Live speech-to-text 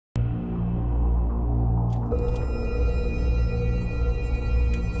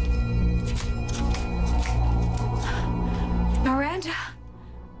Miranda?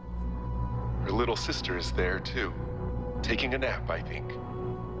 Her little sister is there, too. Taking a nap, I think.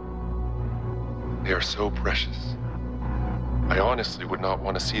 They are so precious. I honestly would not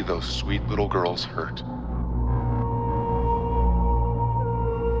want to see those sweet little girls hurt.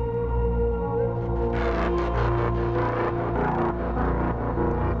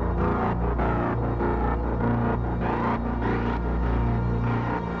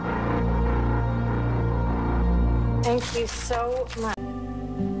 Thank you so much.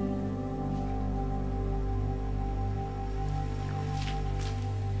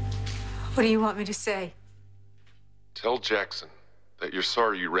 What do you want me to say? Tell Jackson that you're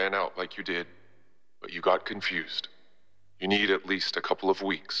sorry you ran out like you did, but you got confused. You need at least a couple of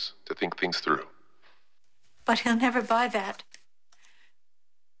weeks to think things through. But he'll never buy that.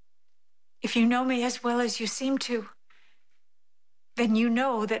 If you know me as well as you seem to, then you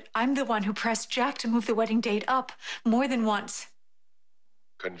know that I'm the one who pressed Jack to move the wedding date up more than once.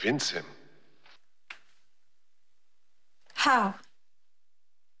 Convince him. How?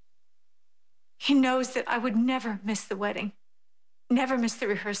 He knows that I would never miss the wedding, never miss the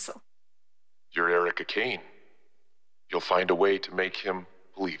rehearsal. You're Erica Kane. You'll find a way to make him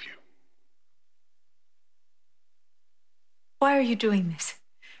believe you. Why are you doing this?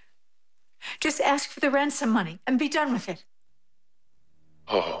 Just ask for the ransom money and be done with it.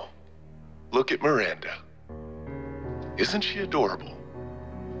 Oh, look at Miranda. Isn't she adorable?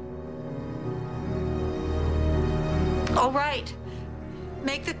 All right,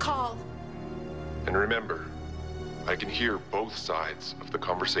 make the call. And remember, I can hear both sides of the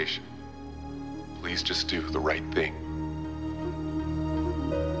conversation. Please just do the right thing.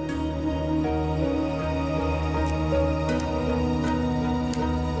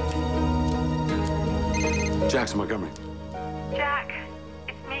 Jackson Montgomery. Jack,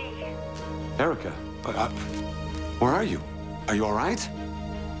 it's me. Erica, where are you? Are you all right?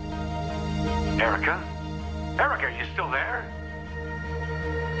 Erica? Erica, are you still there?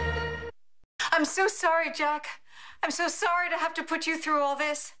 I'm so sorry, Jack. I'm so sorry to have to put you through all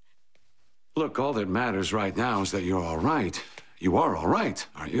this. Look, all that matters right now is that you're all right. You are all right,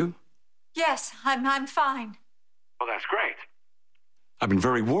 aren't you? Yes, I'm fine. Well, that's great. I've been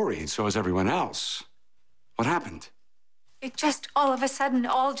very worried, so has everyone else. What happened? It just, all of a sudden,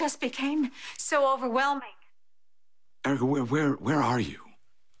 all just became so overwhelming. Erica, where are you?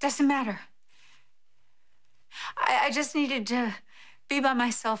 Doesn't matter. I just needed to be by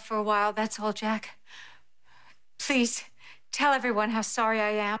myself for a while, that's all, Jack. Please, tell everyone how sorry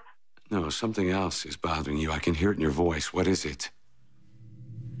I am. No, something else is bothering you. I can hear it in your voice. What is it?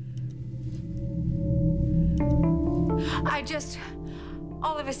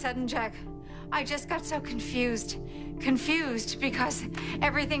 All of a sudden, Jack, I just got so confused. Confused because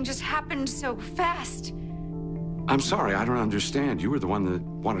everything just happened so fast. I'm sorry, I don't understand. You were the one that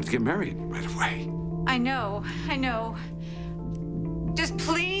wanted to get married right away. I know. Just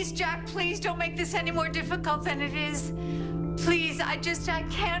please, Jack, please don't make this any more difficult than it is. Please, I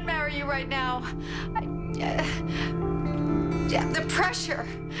can't marry you right now.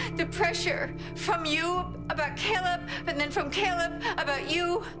 The pressure from you about Caleb, and then from Caleb about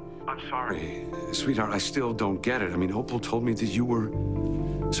you. I'm sorry. Hey, sweetheart, I still don't get it. I mean, Opal told me that you were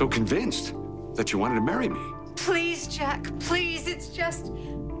so convinced that you wanted to marry me. Please, Jack, please, it's just...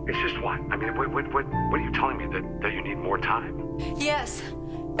 It's just what? I mean, what are you telling me? That you need more time? Yes,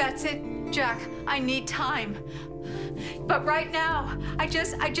 that's it, Jack. I need time. But right now, I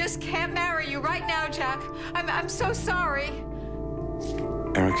just can't marry you right now, Jack. I'm so sorry.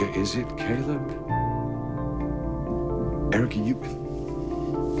 Erica, is it Caleb? Erica,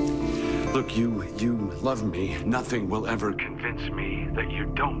 Look, you love me. Nothing will ever convince me that you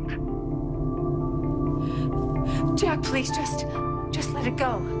don't. Jack, please, just let it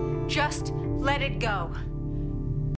go. Just let it go.